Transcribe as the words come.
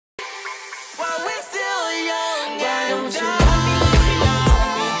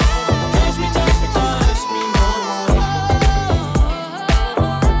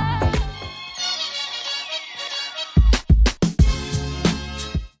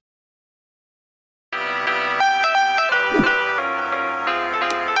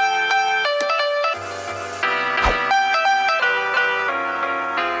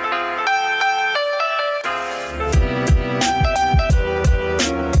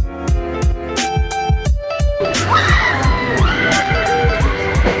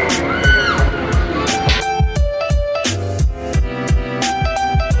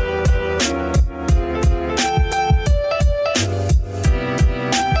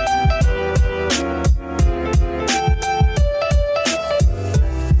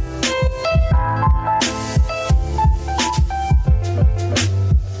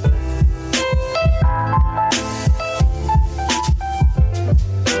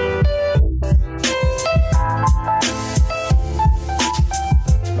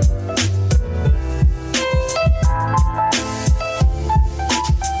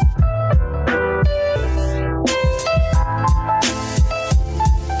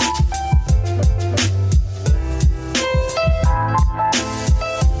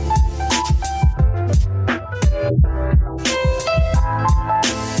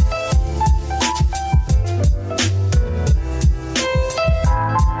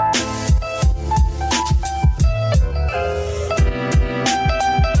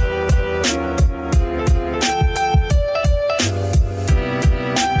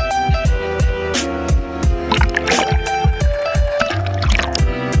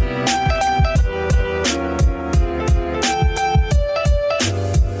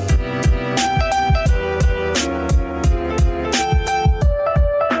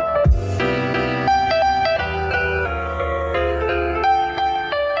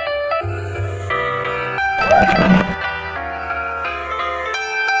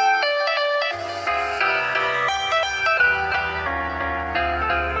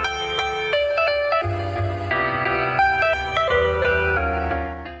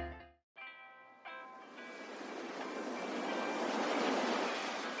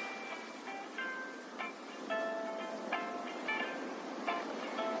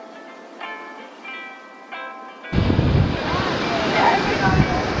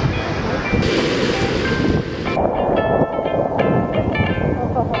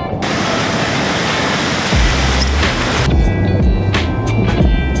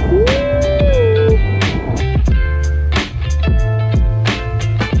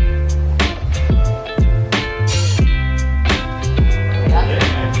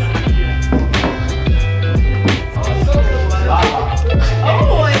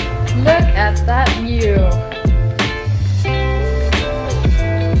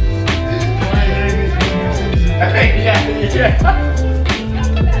Just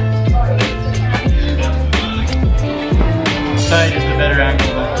a better angle.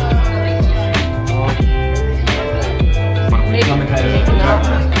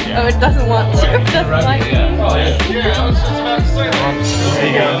 Oh, it doesn't want to. It doesn't like it. Oh, yeah, I was just about to say that. There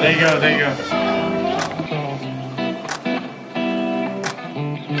you go, there you go, there you go.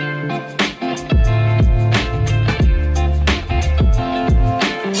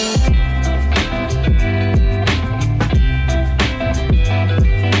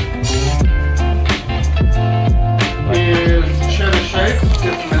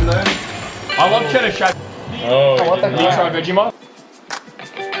 I love cheddar shake. Oh, I want that deep fried Vegemite.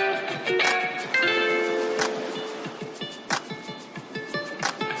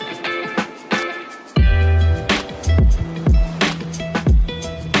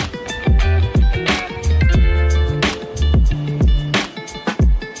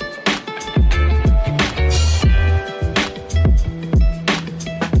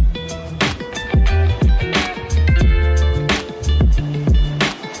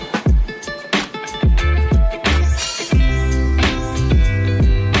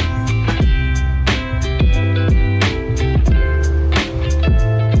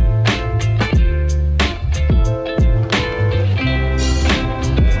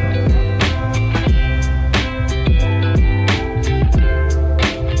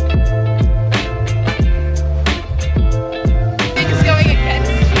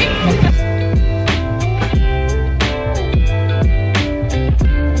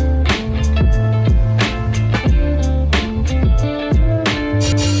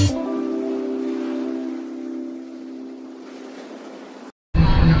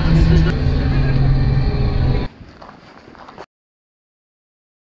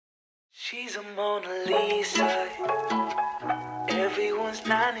 She's a Mona Lisa. Everyone's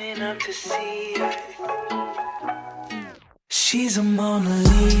lining up to see her. She's a Mona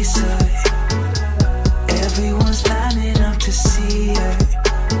Lisa. Everyone's lining up to see her.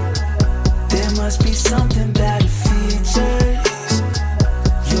 There must be something about her features.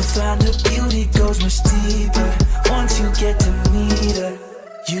 You'll find her beauty goes much deeper once you get to meet her.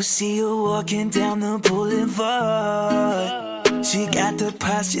 You see her walking down the boulevard. She got the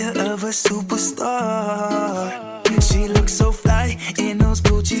posture of a superstar. She looks so fly in those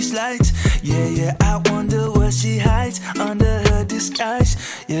Gucci slides. Yeah, yeah, I wonder what she hides under her disguise.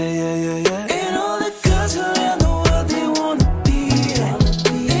 Yeah, yeah, yeah, yeah. And all the girls around the world, they wanna be her.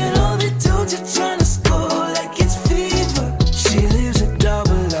 And all the dudes are trying to score like it's fever. She lives a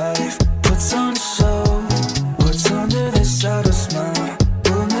double life, puts on a show. What's under the subtle smile,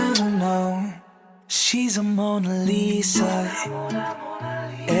 we'll never know. She's a Mona Lisa.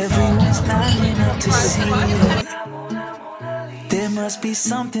 Everyone's lining up to see her. There must be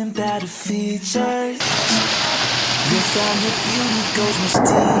something about her features. You'll find her beauty goes much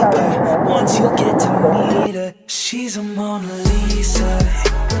deeper once you get to meet her. She's a Mona Lisa.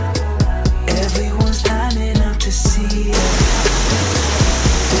 Everyone's lining up to see her.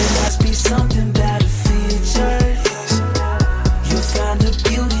 There must be something about her features. You'll find her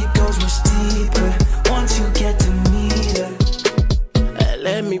beauty goes much deeper once you get to meet her.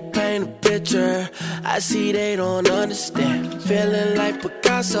 Let me paint a picture. I see they don't understand. Feeling like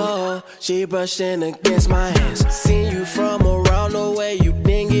Picasso. She brushing against my hands. Seen you from around the way. You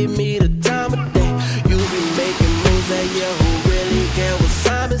didn't give me the time of day. You be making moves that yeah, who really care what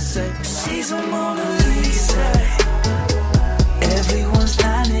Simon say? She's a Mona Lisa. Everyone's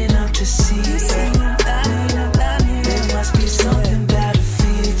lining up to see her. There must be something about her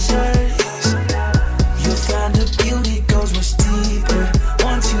features. You'll find her beauty goes much deeper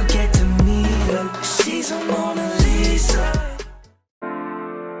once you get to meet her. She's a Mona Lisa.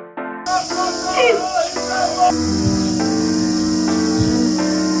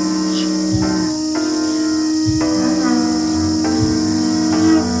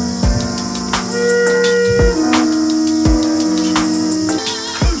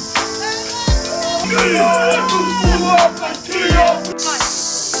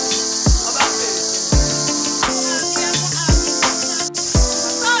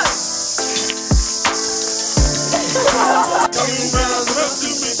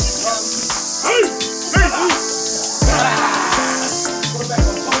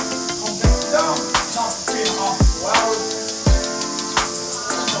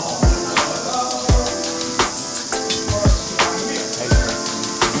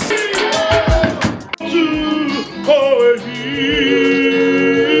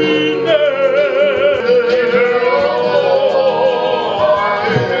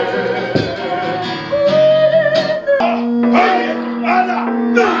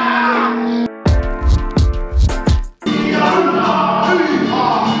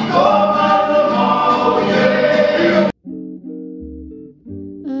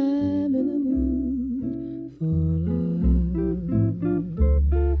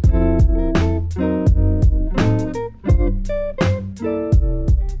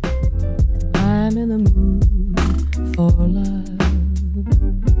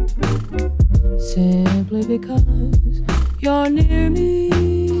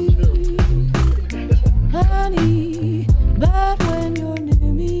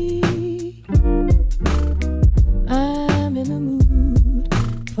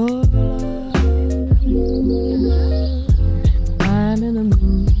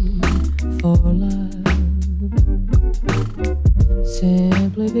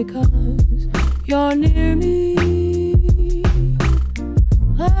 you're near me,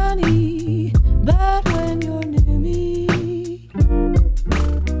 honey, but when you're near me,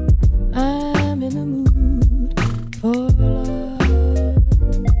 I'm in the mood for love.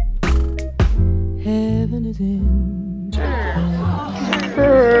 Heaven is in.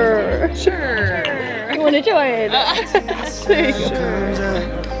 Sure. You want to join?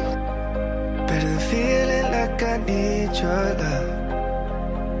 Better than feeling like I need your love.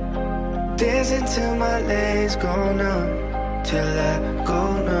 Dancing till my legs go numb, till I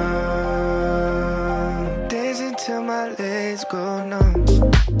go numb. Dancing till my legs go numb,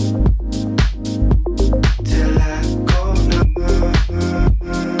 till I go numb.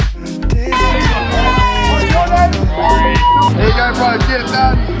 Dancing till my legs go numb. There you go, bro. Get it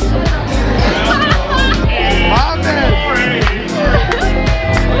done. Amen.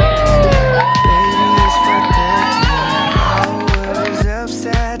 Baby, it's fucked up. Our world is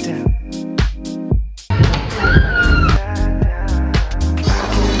upside down.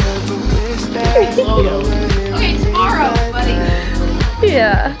 Okay, tomorrow, buddy.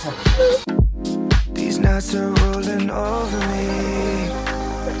 Yeah. These nights are rolling over me.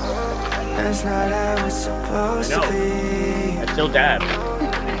 That's not how it's supposed to be. That's still dad.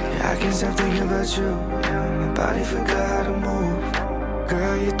 Yeah, I can't stop thinking about you. Yeah, my body forgot how to move.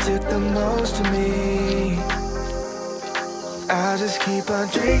 Girl, you took the most of me. I'll just keep on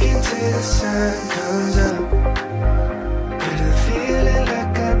drinking till the sun comes up. Better feeling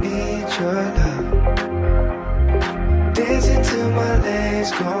like I need your love. Dancing till my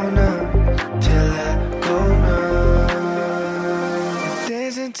legs go numb, till I go numb.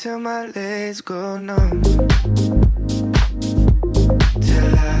 Dancing till my legs go numb,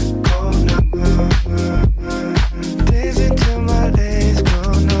 till I go numb. Dancing till my legs go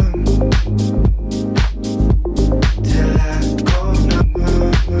numb, till I go numb.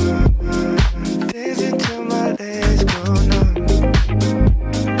 Dancing till my legs go numb.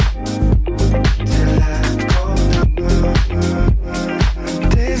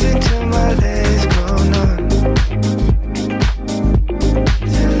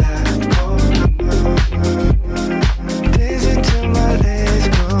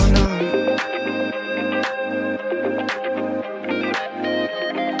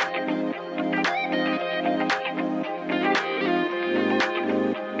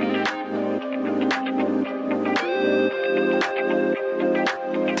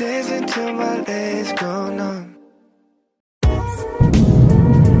 Dancing till my legs go numb.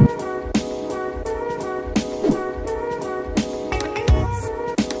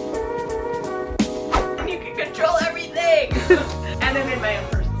 You can control everything. And I made my own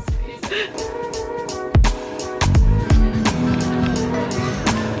personal space.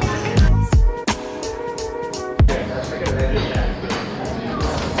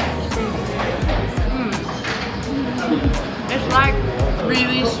 It's like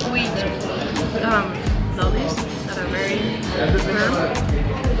really sweet lollies that are very firm.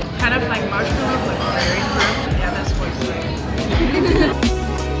 Kind of like marshmallow, but very firm. Yeah, that's what's good.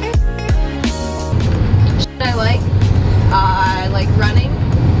 I like running.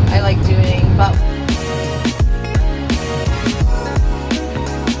 I like doing butt.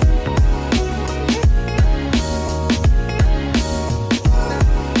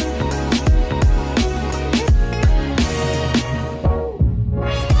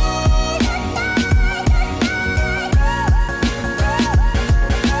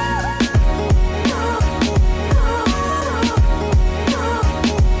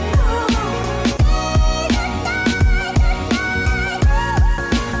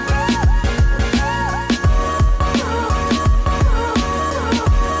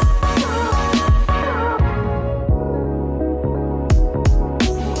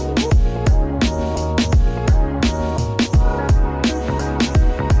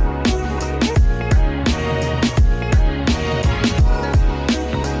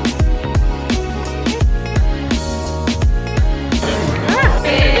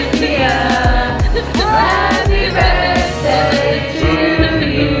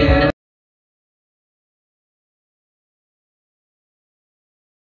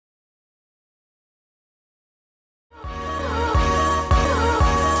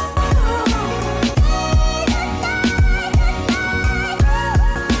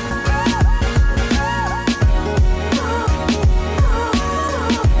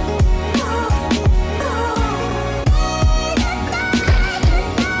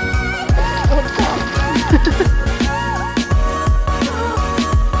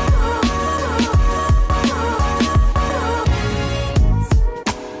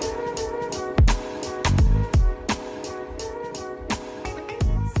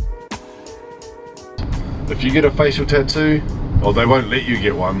 if you get a facial tattoo, well, they won't let you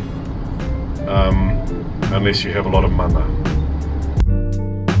get one unless you have a lot of mana.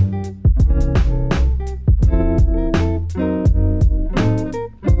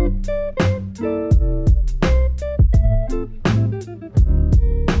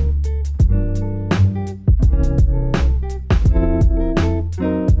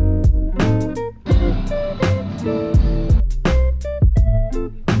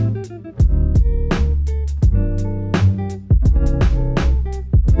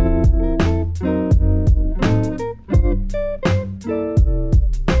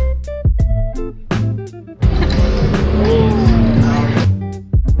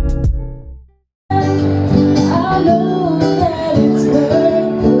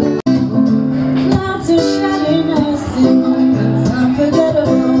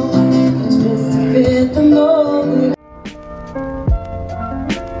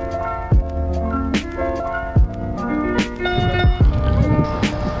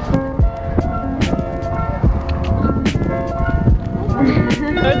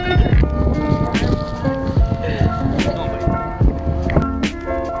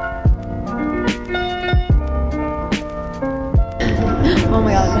 Oh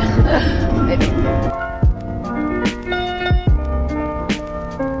my god.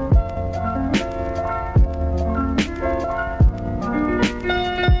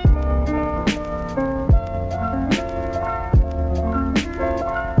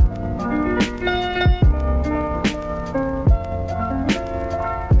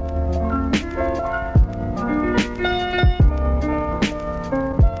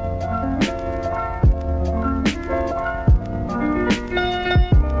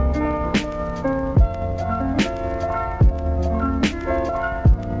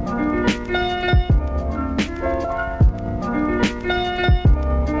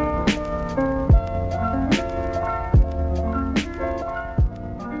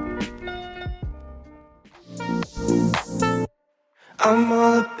 I'm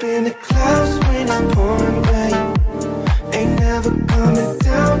all up in the clouds when it's pouring rain. Ain't never coming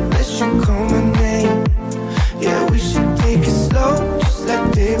down unless you call my name. Yeah, we should take it slow, just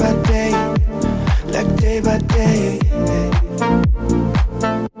like day by day. Like day by day.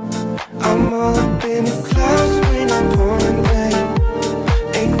 I'm all up in the clouds when it's pouring rain.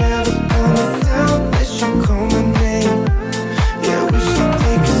 Ain't never coming down unless you call my name. Yeah, we should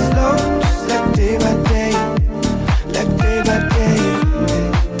take it slow, just like day by day. Like day by day.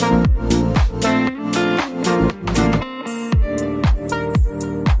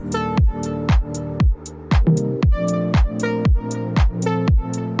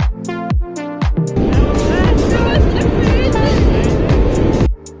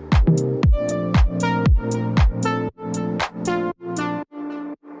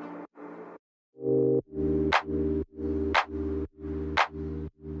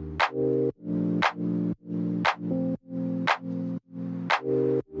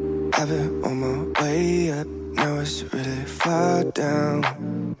 I've been on my way up, now it's really far down.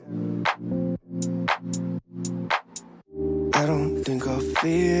 I don't think I'll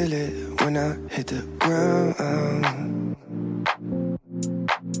feel it when I hit the ground.